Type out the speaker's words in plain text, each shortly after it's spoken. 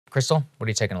Krystal, what are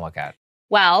you taking a look at?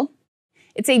 Well,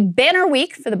 it's a banner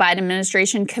week for the Biden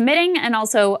administration committing and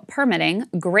also permitting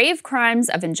grave crimes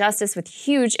of injustice with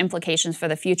huge implications for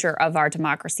the future of our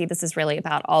democracy. This is really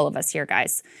about all of us here,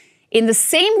 guys. In the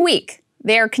same week,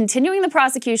 they are continuing the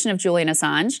prosecution of Julian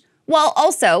Assange while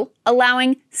also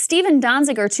allowing Steven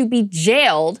Donziger to be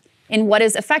jailed in what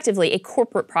is effectively a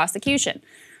corporate prosecution.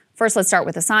 First, let's start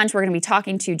with Assange. We're going to be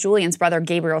talking to Julian's brother,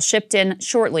 Gabriel Shipton,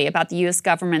 shortly about the U.S.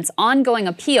 government's ongoing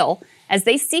appeal as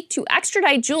they seek to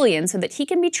extradite Julian so that he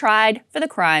can be tried for the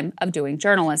crime of doing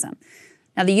journalism.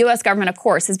 Now, the U.S. government, of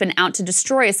course, has been out to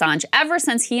destroy Assange ever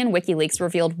since he and WikiLeaks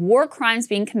revealed war crimes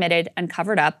being committed and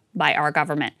covered up by our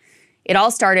government. It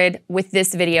all started with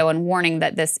this video and warning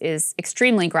that this is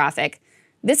extremely graphic.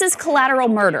 This is collateral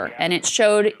murder, and it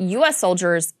showed U.S.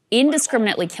 soldiers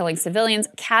indiscriminately killing civilians,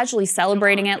 casually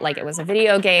celebrating it like it was a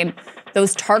video game.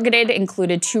 Those targeted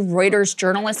included 2 Reuters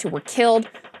journalists who were killed,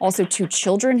 also 2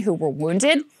 children who were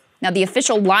wounded. Now, the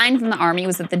official line from the Army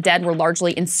was that the dead were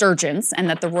largely insurgents and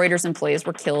that the Reuters employees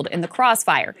were killed in the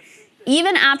crossfire.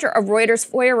 Even after a Reuters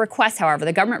FOIA request, however,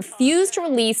 the government refused to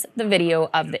release the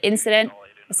video of the incident.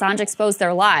 Assange exposed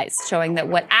their lies, showing that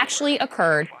what actually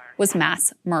occurred was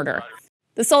mass murder.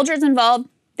 The soldiers involved,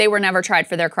 they were never tried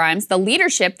for their crimes. The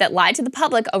leadership that lied to the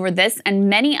public over this and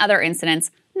many other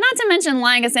incidents, not to mention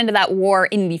lying us into that war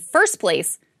in the first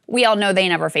place, we all know they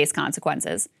never face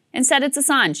consequences. Instead, it's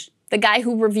Assange, the guy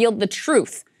who revealed the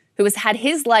truth, who has had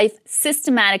his life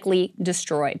systematically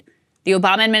destroyed. The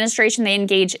Obama administration, they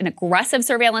engaged in aggressive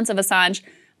surveillance of Assange,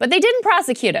 but they didn't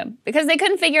prosecute him because they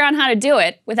couldn't figure out how to do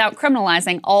it without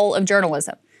criminalizing all of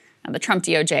journalism. Now, the Trump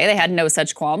DOJ, they had no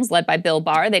such qualms. Led by Bill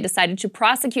Barr, they decided to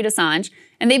prosecute Assange,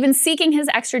 and they've been seeking his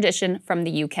extradition from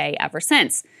the UK ever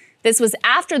since. This was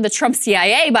after the Trump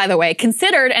CIA, by the way,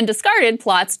 considered and discarded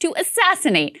plots to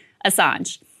assassinate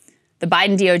Assange. The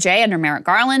Biden DOJ under AG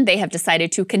Garland, they have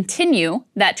decided to continue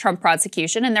that Trump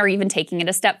prosecution, and they're even taking it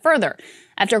a step further.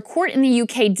 After a court in the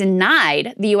UK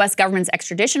denied the U.S. government's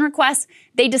extradition request,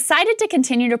 they decided to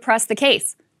continue to press the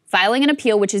case, filing an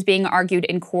appeal which is being argued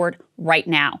in court right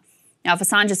now. Now, if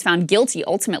Assange is found guilty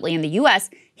ultimately in the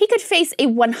U.S., he could face a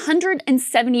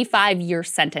 175-year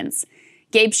sentence.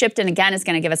 Gabe Shipton, again, is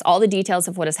going to give us all the details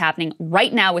of what is happening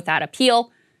right now with that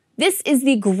appeal. This is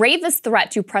the gravest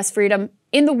threat to press freedom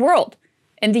in the world.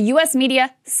 And the U.S.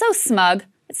 media, so smug,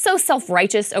 so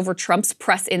self-righteous over Trump's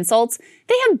press insults,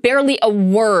 they have barely a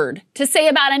word to say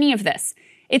about any of this.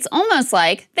 It's almost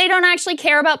like they don't actually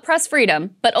care about press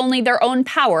freedom, but only their own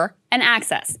power and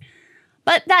access.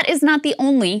 But that is not the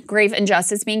only grave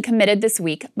injustice being committed this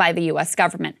week by the U.S.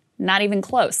 government. Not even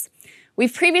close.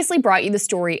 We've previously brought you the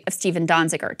story of Steven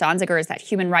Donziger. Donziger is that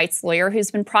human rights lawyer who's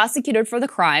been prosecuted for the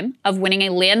crime of winning a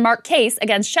landmark case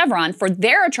against Chevron for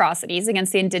their atrocities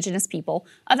against the indigenous people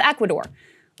of Ecuador.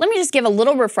 Let me just give a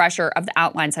little refresher of the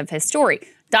outlines of his story.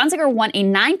 Donziger won a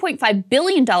 $9.5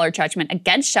 billion judgment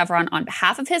against Chevron on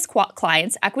behalf of his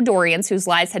clients, Ecuadorians whose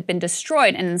lives had been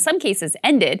destroyed and in some cases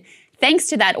ended, thanks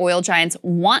to that oil giant's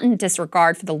wanton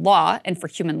disregard for the law and for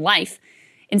human life.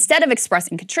 Instead of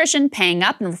expressing contrition, paying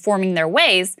up, and reforming their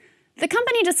ways, the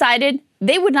company decided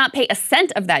they would not pay a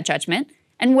cent of that judgment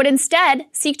and would instead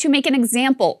seek to make an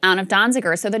example out of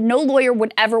Donziger so that no lawyer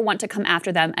would ever want to come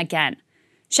after them again.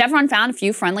 Chevron found a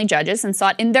few friendly judges and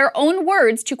sought, in their own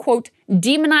words, to, quote,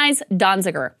 demonize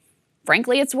Donziger.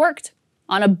 Frankly, it's worked.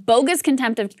 On a bogus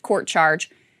contempt of court charge,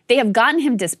 they have gotten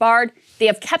him disbarred. They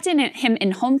have kept him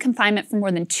in home confinement for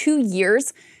more than 2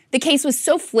 years. The case was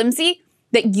so flimsy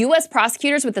that U.S.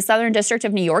 prosecutors with the Southern District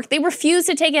of New York, they refused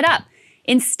to take it up.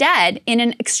 Instead, in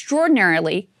an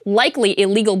extraordinarily likely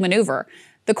illegal maneuver,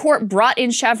 the court brought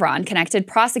in Chevron-connected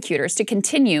prosecutors to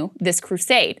continue this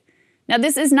crusade. Now,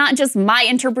 this is not just my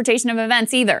interpretation of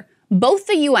events either. Both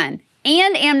the UN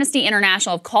and Amnesty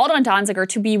International have called on Donziger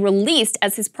to be released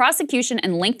as his prosecution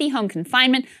and lengthy home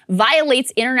confinement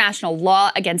violates international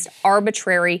law against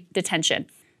arbitrary detention.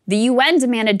 The UN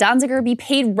demanded Donziger be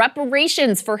paid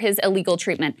reparations for his illegal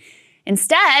treatment.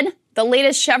 Instead, the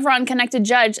latest Chevron-connected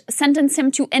judge sentenced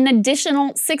him to an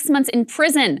additional 6 months in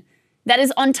prison. That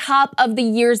is on top of the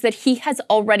years that he has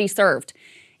already served.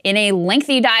 In a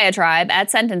lengthy diatribe at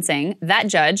sentencing, that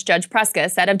judge, Judge Preska,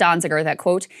 said of Donziger that,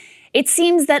 quote, it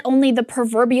seems that only the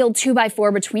proverbial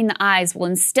 2x4 between the eyes will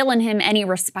instill in him any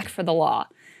respect for the law.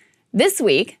 This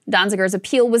week, Donziger's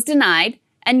appeal was denied,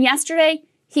 and yesterday,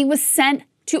 he was sent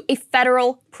to a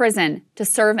federal prison to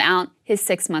serve out his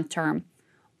 6-month term.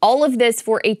 All of this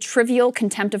for a trivial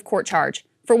contempt of court charge,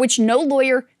 for which no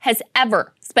lawyer has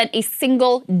ever spent a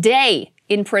single day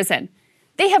in prison.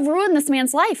 They have ruined this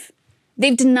man's life.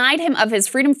 They've denied him of his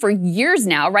freedom for years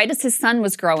now, right as his son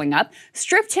was growing up,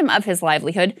 stripped him of his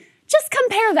livelihood. Just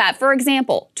compare that, for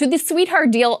example, to the sweetheart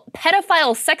deal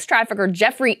pedophile sex trafficker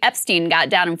Jeffrey Epstein got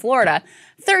down in Florida.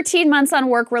 13 months on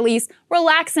work release,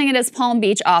 relaxing at his Palm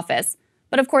Beach office.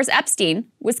 But of course, Epstein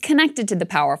was connected to the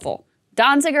powerful.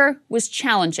 Donziger was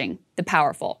challenging the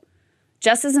powerful.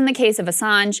 Just as in the case of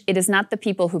Assange, it is not the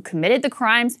people who committed the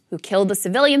crimes, who killed the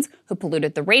civilians, who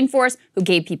polluted the rainforest, who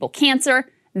gave people cancer.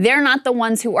 They're not the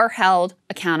ones who are held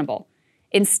accountable.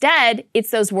 Instead,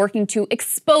 it's those working to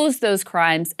expose those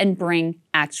crimes and bring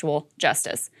actual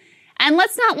justice. And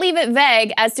let's not leave it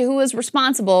vague as to who is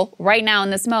responsible right now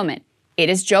in this moment. It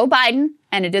is Joe Biden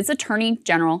and it is Attorney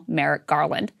General Merrick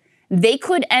Garland. They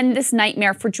could end this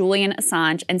nightmare for Julian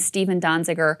Assange and Steven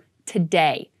Donziger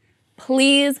today.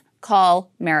 Please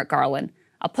call Merrick Garland.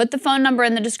 I'll put the phone number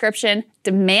in the description.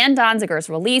 Demand Donziger's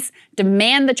release.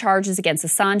 Demand the charges against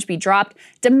Assange be dropped.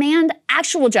 Demand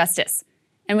actual justice.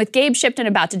 And with Gabe Shipton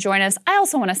about to join us, I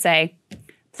also want to say,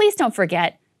 please don't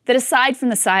forget that aside from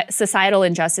the societal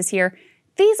injustice here,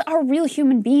 these are real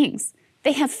human beings.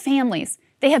 They have families.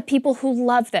 They have people who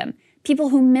love them, people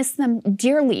who miss them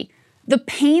dearly. The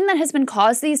pain that has been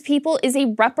caused to these people is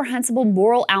a reprehensible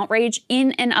moral outrage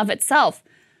in and of itself.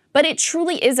 But it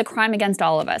truly is a crime against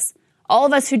all of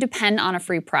us who depend on a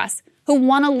free press, who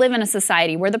want to live in a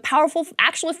society where the powerful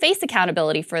actually face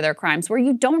accountability for their crimes, where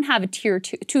you don't have a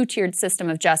two-tiered system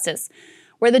of justice,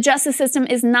 where the justice system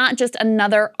is not just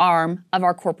another arm of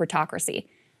our corporatocracy.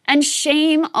 And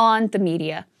shame on the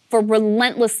media for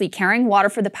relentlessly carrying water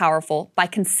for the powerful by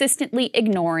consistently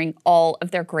ignoring all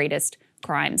of their greatest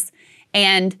crimes.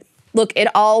 And look, it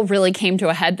all really came to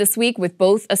a head this week with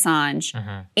both Assange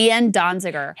and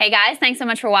Donziger. Hey guys, thanks so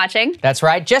much for watching. That's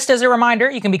right. Just as a reminder,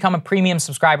 you can become a premium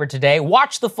subscriber today.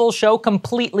 Watch the full show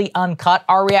completely uncut,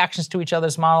 our reactions to each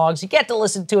other's monologues. You get to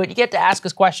listen to it, you get to ask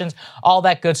us questions, all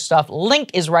that good stuff. Link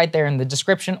is right there in the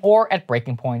description or at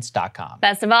breakingpoints.com.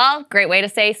 Best of all, great way to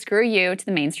say screw you to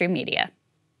the mainstream media.